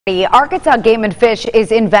The Arkansas Game and Fish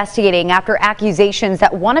is investigating after accusations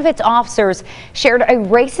that one of its officers shared a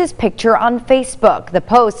racist picture on Facebook. The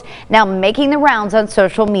post now making the rounds on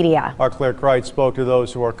social media. Our Claire Kreitz spoke to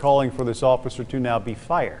those who are calling for this officer to now be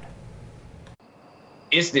fired.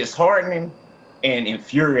 It's disheartening and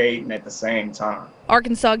infuriating at the same time.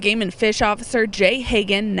 Arkansas Game and Fish officer Jay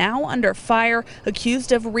Hagan now under fire,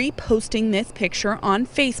 accused of reposting this picture on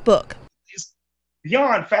Facebook. It's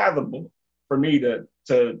beyond fathomable for me to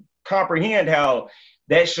comprehend how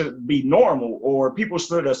that should be normal or people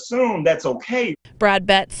should assume that's okay. Brad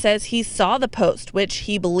Betts says he saw the post, which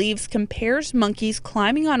he believes compares monkeys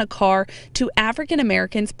climbing on a car to African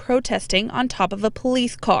Americans protesting on top of a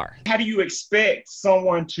police car. How do you expect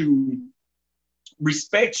someone to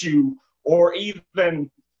respect you or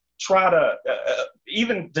even try to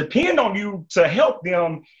even depend on you to help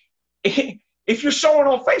them if you're showing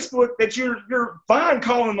on Facebook that you're fine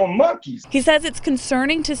calling them monkeys? He says it's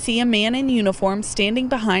concerning to see a man in uniform standing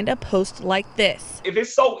behind a post like this. If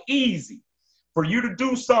it's so easy for you to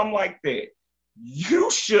do something like that,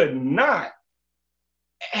 you should not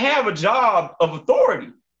have a job of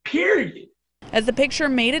authority, period. As the picture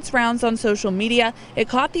made its rounds on social media, it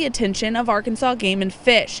caught the attention of Arkansas Game and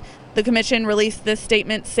Fish. The commission released this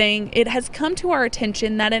statement saying it has come to our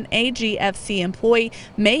attention that an AGFC employee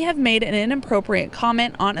may have made an inappropriate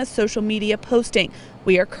comment on a social media posting.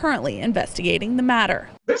 We are currently investigating the matter.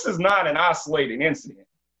 This is not an isolated incident.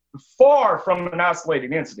 Far from an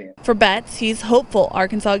isolated incident. For Betts, he's hopeful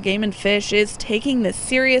Arkansas Game and Fish is taking this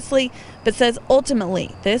seriously, but says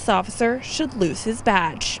ultimately this officer should lose his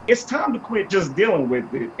badge. It's time to quit just dealing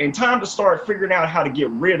with it and time to start figuring out how to get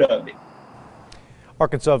rid of it.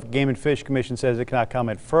 Arkansas Game and Fish Commission says it cannot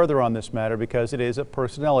comment further on this matter because it is a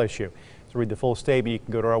personnel issue. To read the full statement, you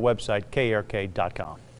can go to our website, krk.com.